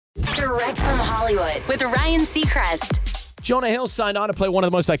Direct from Hollywood with Ryan Seacrest. Jonah Hill signed on to play one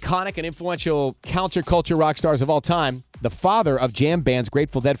of the most iconic and influential counterculture rock stars of all time, the father of jam band's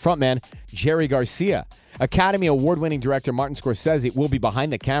Grateful Dead frontman, Jerry Garcia. Academy Award-winning director Martin Scorsese will be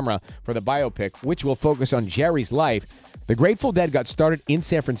behind the camera for the biopic, which will focus on Jerry's life. The Grateful Dead got started in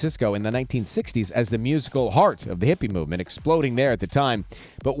San Francisco in the 1960s as the musical heart of the hippie movement, exploding there at the time,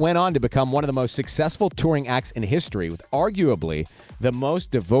 but went on to become one of the most successful touring acts in history, with arguably the most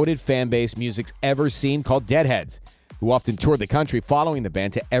devoted fan base music's ever seen, called Deadheads, who often toured the country following the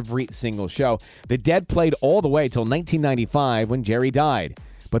band to every single show. The Dead played all the way till 1995 when Jerry died.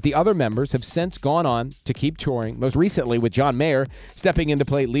 But the other members have since gone on to keep touring, most recently with John Mayer stepping in to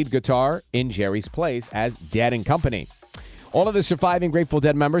play lead guitar in Jerry's place as Dead and Company. All of the surviving Grateful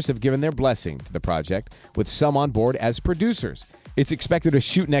Dead members have given their blessing to the project, with some on board as producers. It's expected to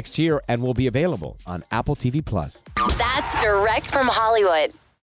shoot next year and will be available on Apple TV+. That's direct from Hollywood.